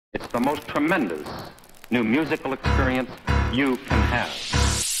It's the most tremendous new musical experience you can have.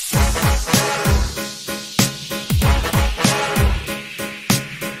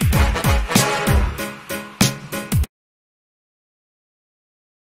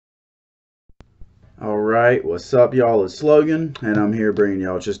 Alright, what's up y'all? It's Slogan, and I'm here bringing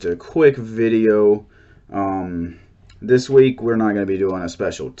y'all just a quick video. This week we're not going to be doing a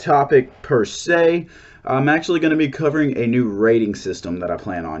special topic per se. I'm actually going to be covering a new rating system that I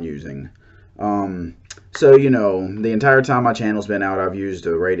plan on using. So, you know, the entire time my channel's been out, I've used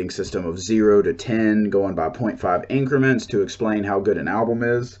a rating system of 0 to 10, going by 0.5 increments to explain how good an album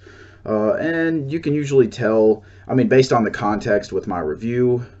is. And you can usually tell, I mean, based on the context with my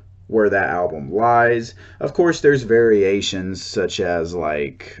review, where that album lies. Of course, there's variations, such as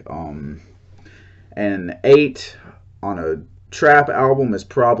like an 8 on a trap album is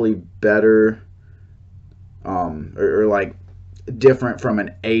probably better, or like different from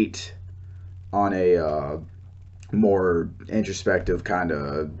an 8 on a more introspective kind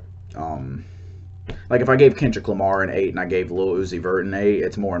of, like if I gave Kendrick Lamar an 8 and I gave Lil Uzi Vert an 8,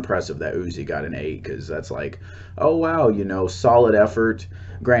 it's more impressive that Uzi got an 8, because that's like, oh wow, you know, solid effort.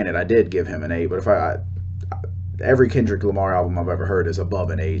 Granted, I did give him an 8, but if every Kendrick Lamar album I've ever heard is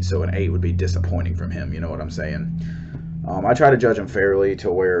above an 8, so an 8 would be disappointing from him, you know what I'm saying? I try to judge him fairly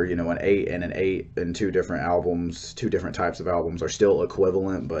to where, you know, an 8 and an 8 in two different albums, two different types of albums are still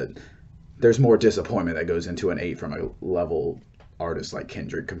equivalent, but there's more disappointment that goes into an 8 from a level artist like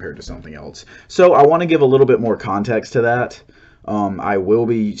Kendrick compared to something else. So I want to give a little bit more context to that. I will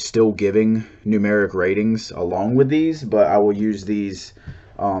be still giving numeric ratings along with these, but I will use these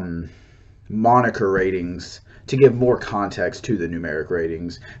moniker ratings to give more context to the numeric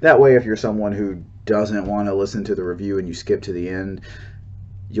ratings. That way, if you're someone who doesn't want to listen to the review and you skip to the end,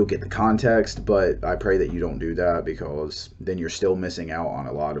 you'll get the context, but I pray that you don't do that, because then you're still missing out on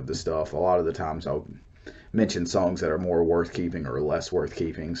a lot of the stuff. A lot of the times I'll mention songs that are more worth keeping or less worth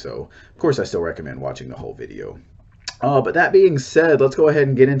keeping, so of course I still recommend watching the whole video. But that being said, let's go ahead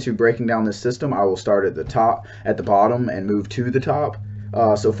and get into breaking down this system. I will start at the bottom and move to the top.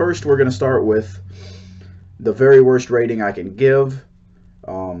 So first we're going to start with the very worst rating I can give.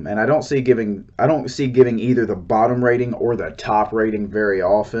 And I don't see giving either the bottom rating or the top rating very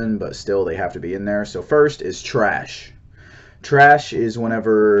often, but still they have to be in there. So first is trash. Trash is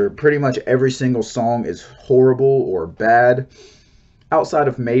whenever pretty much every single song is horrible or bad, outside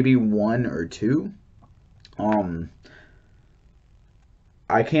of maybe one or two.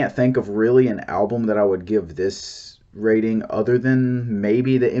 I can't think of really an album that I would give this rating other than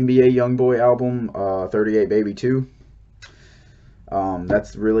maybe the NBA Youngboy album, 38 Baby 2.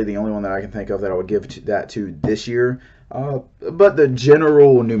 That's really the only one that I can think of that I would give that to this year. But the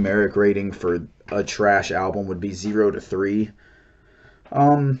general numeric rating for a trash album would be 0 to 3.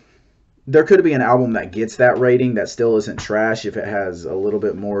 There could be an album that gets that rating that still isn't trash if it has a little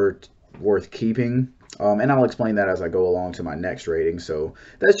bit more worth keeping. And I'll explain that as I go along to my next rating. So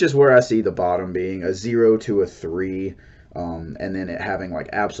that's just where I see the bottom being a 0 to a 3, and then it having like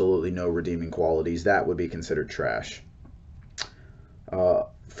absolutely no redeeming qualities. That would be considered trash.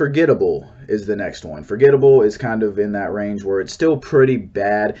 Forgettable is the next one. Forgettable is kind of in that range where it's still pretty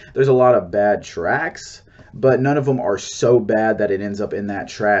bad. There's a lot of bad tracks, but none of them are so bad that it ends up in that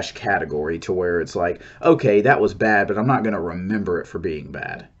trash category to where it's like, okay, that was bad, but I'm not going to remember it for being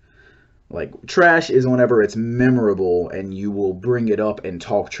bad. Like, trash is whenever it's memorable and you will bring it up and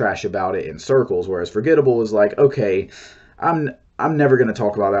talk trash about it in circles, whereas forgettable is like, okay, I'm never going to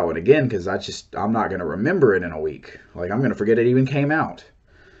talk about that one again because I'm not going to remember it in a week. Like, I'm going to forget it even came out.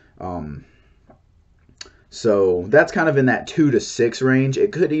 So that's kind of in that 2 to 6 range.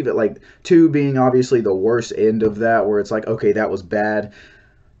 It could even, like, 2 being obviously the worst end of that, where it's like, okay, that was bad,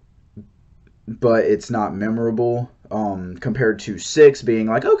 but it's not memorable. Compared to 6 being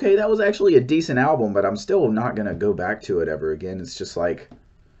like, okay, that was actually a decent album, but I'm still not going to go back to it ever again. It's just like,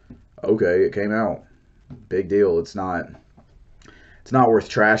 okay, it came out. Big deal. It's not worth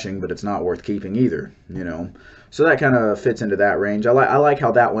trashing, but it's not worth keeping either, you know. So that kind of fits into that range. I like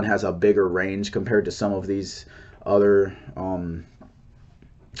how that one has a bigger range compared to some of these other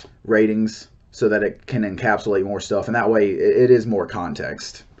ratings, so that it can encapsulate more stuff, and that way it is more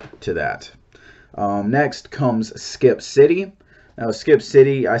context to that. Next comes Skip City. Now, Skip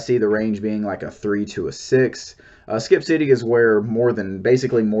City, I see the range being like a 3 to a 6. Skip City is where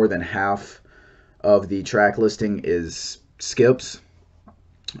basically more than half of the track listing is skips.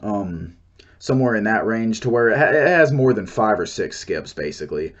 Somewhere in that range, to where it has more than 5 or 6 skips,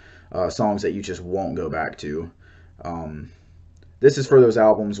 basically. Songs that you just won't go back to. This is for those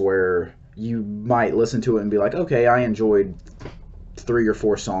albums where you might listen to it and be like, okay, I enjoyed 3 or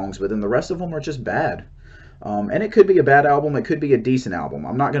 4 songs, but then the rest of them are just bad. And it could be a bad album, it could be a decent album.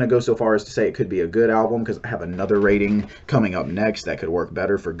 I'm not going to go so far as to say it could be a good album, because I have another rating coming up next that could work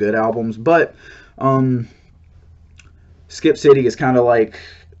better for good albums. But Skip City is kind of like,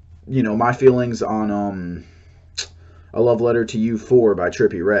 you know, my feelings on A Love Letter to You 4 by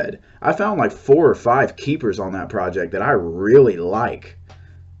Trippie Redd. I found like 4 or 5 keepers on that project that I really like,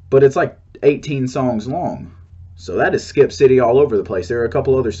 but it's like 18 songs long. So that is Skip City all over the place. There are a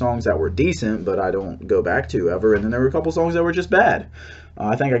couple other songs that were decent, but I don't go back to ever. And then there were a couple songs that were just bad.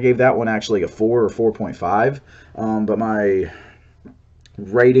 I think I gave that one actually a 4 or 4.5. But my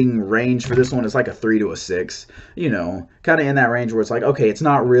rating range for this one is like a 3 to a 6. You know, kind of in that range where it's like, okay, it's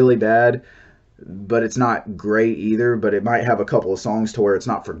not really bad, but it's not great either. But it might have a couple of songs to where it's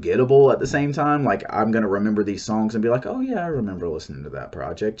not forgettable at the same time. Like, I'm going to remember these songs and be like, oh yeah, I remember listening to that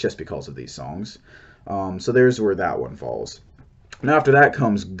project just because of these songs. So there's where that one falls. Now after that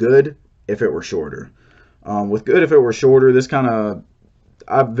comes Good If It Were Shorter. With Good If It Were Shorter, this kind of,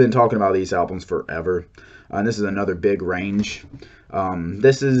 I've been talking about these albums forever, and this is another big range.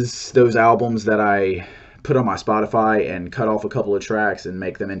 This is those albums that I put on my Spotify and cut off a couple of tracks and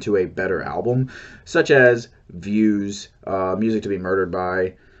make them into a better album, such as Views, Music to Be Murdered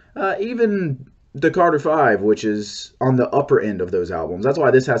By, even The Carter 5, which is on the upper end of those albums. That's why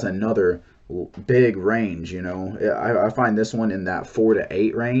this has another big range, you know. I find this one in that 4 to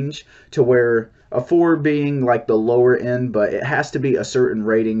 8 range, to where a 4 being like the lower end, but it has to be a certain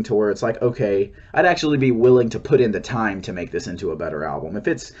rating to where it's like, okay, I'd actually be willing to put in the time to make this into a better album. If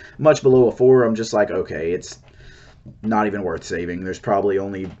it's much below a 4, I'm just like, okay, it's not even worth saving. There's probably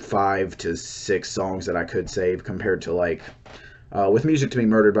only 5 to 6 songs that I could save, compared to like with Music to Be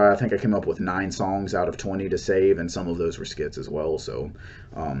Murdered By, I think I came up with 9 songs out of 20 to save, and some of those were skits as well. So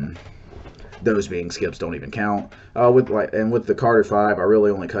those being skips don't even count. With the Carter 5, I really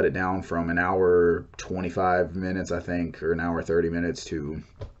only cut it down from an hour 25 minutes, I think, or an hour 30 minutes to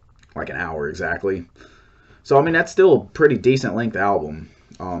like an hour exactly. So I mean, that's still a pretty decent length album.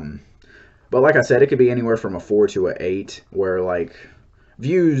 But like I said, it could be anywhere from a 4 to a 8, where like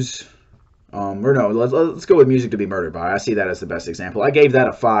Views, or no, let's go with Music to Be Murdered By. I see that as the best example. I gave that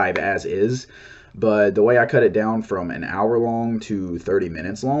a 5 as is, but the way I cut it down from an hour long to 30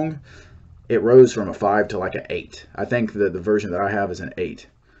 minutes long, it rose from a 5 to like an 8. I think the version that I have is an 8.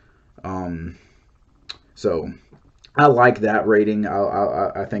 So I like that rating.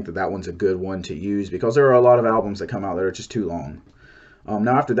 I think that one's a good one to use, because there are a lot of albums that come out that are just too long.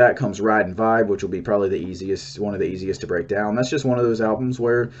 Now after that comes Ride and Vibe, which will be probably one of the easiest to break down. That's just one of those albums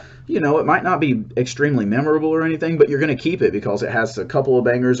where, you know, it might not be extremely memorable or anything, but you're going to keep it because it has a couple of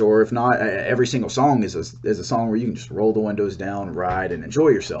bangers, or if not, every single song is a song where you can just roll the windows down, ride, and enjoy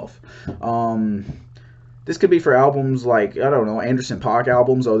yourself. This could be for albums like, I don't know, Anderson .Paak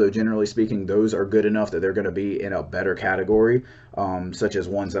albums, although generally speaking, those are good enough that they're going to be in a better category, such as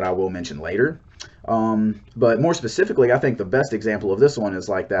ones that I will mention later. But more specifically, I think the best example of this one is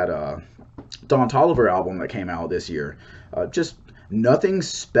like that Don Toliver album that came out this year. Just nothing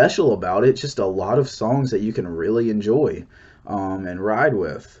special about it, just a lot of songs that you can really enjoy and ride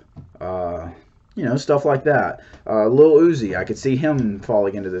with. You know, stuff like that. Lil Uzi, I could see him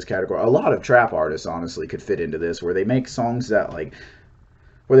falling into this category. A lot of trap artists, honestly, could fit into this, where they make songs that, like,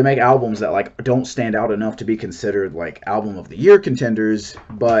 where they make albums that, like, don't stand out enough to be considered, like, album of the year contenders,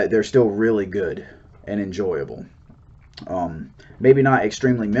 but they're still really good and enjoyable. Maybe not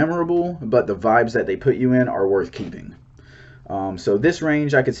extremely memorable, but the vibes that they put you in are worth keeping. So this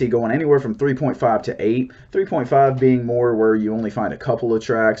range I could see going anywhere from 3.5 to 8. 3.5 being more where you only find a couple of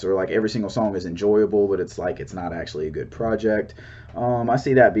tracks, or like every single song is enjoyable, but it's like it's not actually a good project. I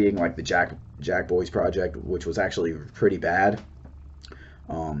see that being like the Jack Boys project, which was actually pretty bad.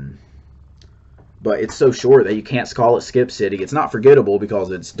 But it's so short that you can't call it Skip City. It's not forgettable because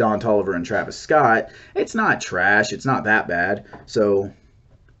it's Don Toliver and Travis Scott. It's not trash. It's not that bad. So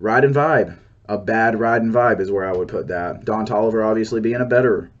Ride and Vibe. A bad Ride and Vibe is where I would put that. Don Toliver obviously being a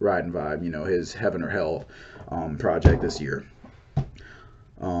better Ride and Vibe, you know, his Heaven or Hell project this year.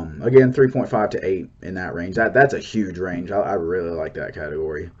 Again, 3.5 to 8 in that range. That's a huge range. I really like that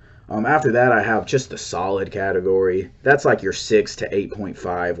category. After that, I have just the solid category. That's like your 6 to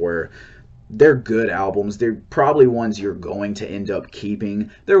 8.5, where they're good albums. They're probably ones you're going to end up keeping.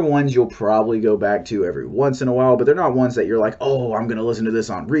 They're ones you'll probably go back to every once in a while, but they're not ones that you're like, oh, I'm going to listen to this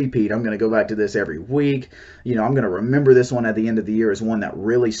on repeat. I'm going to go back to this every week. You know, I'm going to remember this one at the end of the year as one that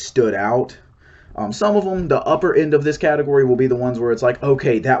really stood out. Some of them, the upper end of this category, will be the ones where it's like,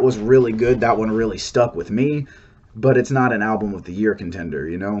 okay, that was really good. That one really stuck with me, but it's not an album of the year contender,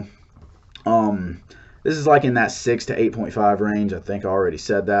 you know? This is like in that 6 to 8.5 range. I think I already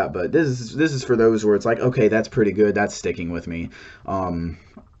said that, but this is for those where it's like, okay, that's pretty good. That's sticking with me. An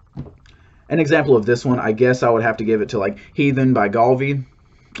example of this one, I guess I would have to give it to like Heathen by Galvi.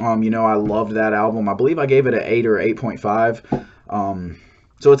 You know, I loved that album. I believe I gave it an 8 or 8.5.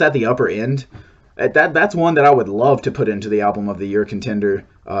 So it's at the upper end. That's one that I would love to put into the Album of the Year contender,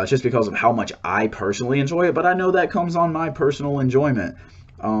 just because of how much I personally enjoy it. But I know that comes on my personal enjoyment.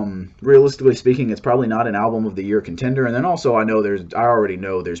 Realistically speaking, it's probably not an Album of the Year contender. And then also I already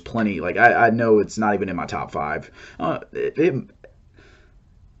know there's plenty. Like I know it's not even in my top 5. I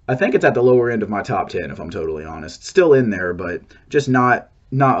think it's at the lower end of my top 10, if I'm totally honest. Still in there, but just not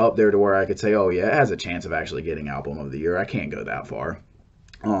up there to where I could say, oh yeah, it has a chance of actually getting Album of the Year. I can't go that far.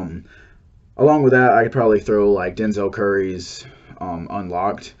 Along with that, I could probably throw like Denzel Curry's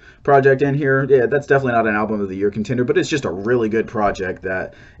Unlocked project in here. Yeah, that's definitely not an Album of the Year contender, but it's just a really good project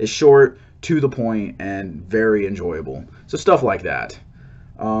that is short, to the point, and very enjoyable. So stuff like that.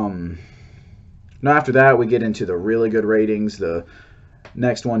 Now after that, we get into the really good ratings. The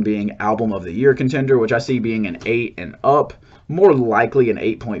next one being Album of the Year contender, which I see being an 8 and up. More likely an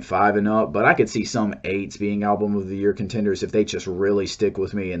 8.5 and up, but I could see some 8s being Album of the Year contenders if they just really stick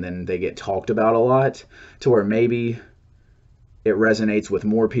with me and then they get talked about a lot, to where maybe it resonates with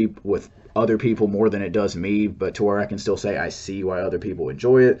more people, with other people more than it does me, but to where I can still say I see why other people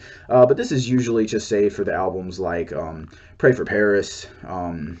enjoy it. But this is usually just saved for the albums like Pray for Paris.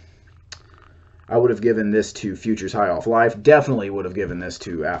 I would have given this to Future's High Off Life. Definitely would have given this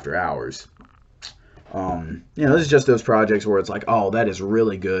to After Hours. You know, this is just those projects where it's like, oh, that is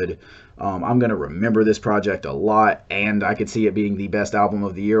really good. I'm going to remember this project a lot, and I could see it being the best album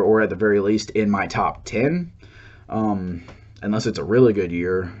of the year, or at the very least in my top 10. Unless it's a really good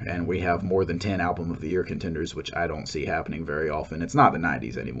year and we have more than 10 Album of the Year contenders, which I don't see happening very often. It's not the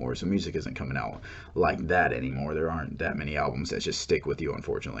 90s anymore, so music isn't coming out like that anymore. There aren't that many albums that just stick with you,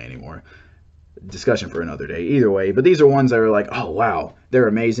 unfortunately, anymore. Discussion for another day. Either way, but these are ones that are like, oh wow, they're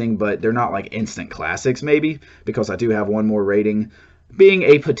amazing, but they're not like instant classics, maybe, because I do have one more rating being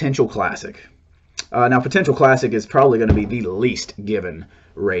a potential classic. Now potential classic is probably going to be the least given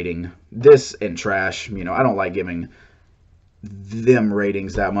rating. This and trash, you know, I don't like giving them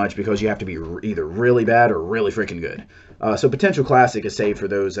ratings that much because you have to be either really bad or really freaking good. So potential classic is saved for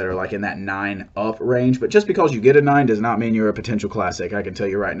those that are like in that 9 up range, but just because you get a 9 does not mean you're a potential classic. I can tell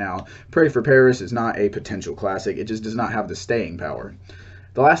you right now, Pray for Paris is not a potential classic. It just does not have the staying power.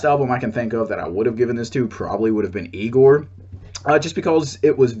 The last album I can think of that I would have given this to probably would have been Igor, just because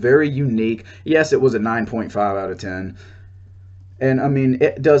it was very unique. Yes, it was a 9.5 out of 10. And, I mean,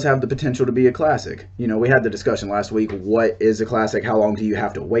 it does have the potential to be a classic. You know, we had the discussion last week, what is a classic? How long do you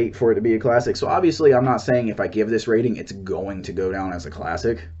have to wait for it to be a classic? So, obviously, I'm not saying if I give this rating, it's going to go down as a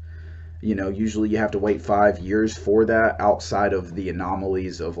classic. You know, usually you have to wait 5 years for that, outside of the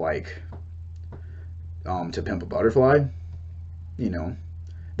anomalies of, like, To Pimp a Butterfly. You know,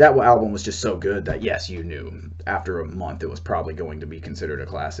 that album was just so good that, yes, you knew after a month it was probably going to be considered a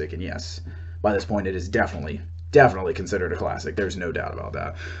classic. And, yes, by this point, it is definitely considered a classic. There's no doubt about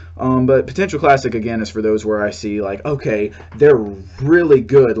that. But potential classic, again, is for those where I see, like, okay, they're really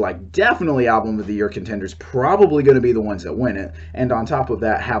good. Like, definitely Album of the Year contenders, probably going to be the ones that win it. And on top of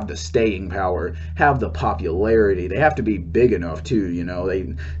that, have the staying power, have the popularity. They have to be big enough, too, you know.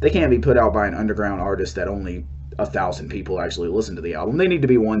 They can't be put out by an underground artist that only 1,000 people actually listen to the album. They need to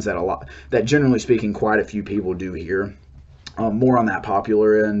be ones that generally speaking, quite a few people do hear. More on that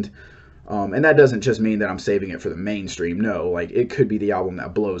popular end. And that doesn't just mean that I'm saving it for the mainstream. No, like, it could be the album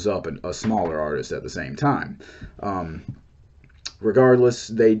that blows up a smaller artist at the same time. Regardless,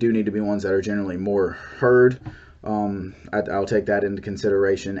 they do need to be ones that are generally more heard. I'll take that into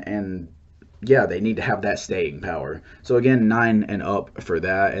consideration. And, yeah, they need to have that staying power. So, again, 9 and up for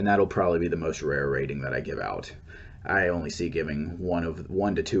that. And that'll probably be the most rare rating that I give out. I only see giving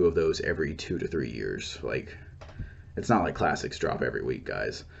 1 to 2 of those every 2 to 3 years. Like, it's not like classics drop every week,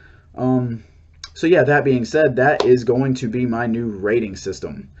 guys. So yeah, that being said, that is going to be my new rating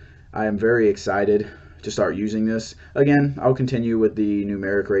system. I am very excited to start using this. Again, I'll continue with the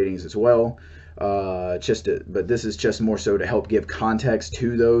numeric ratings as well. But this is just more so to help give context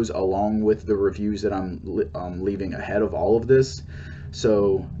to those, along with the reviews that I'm leaving ahead of all of this.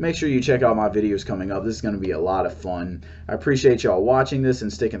 So make sure you check out my videos coming up. This is going to be a lot of fun. I appreciate y'all watching this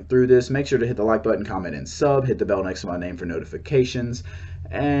and sticking through this. Make sure to hit the like button, comment, and sub. Hit the bell next to my name for notifications.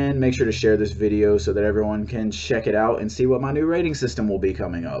 And make sure to share this video so that everyone can check it out and see what my new rating system will be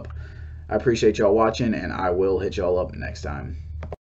coming up. I appreciate y'all watching, and I will hit y'all up next time.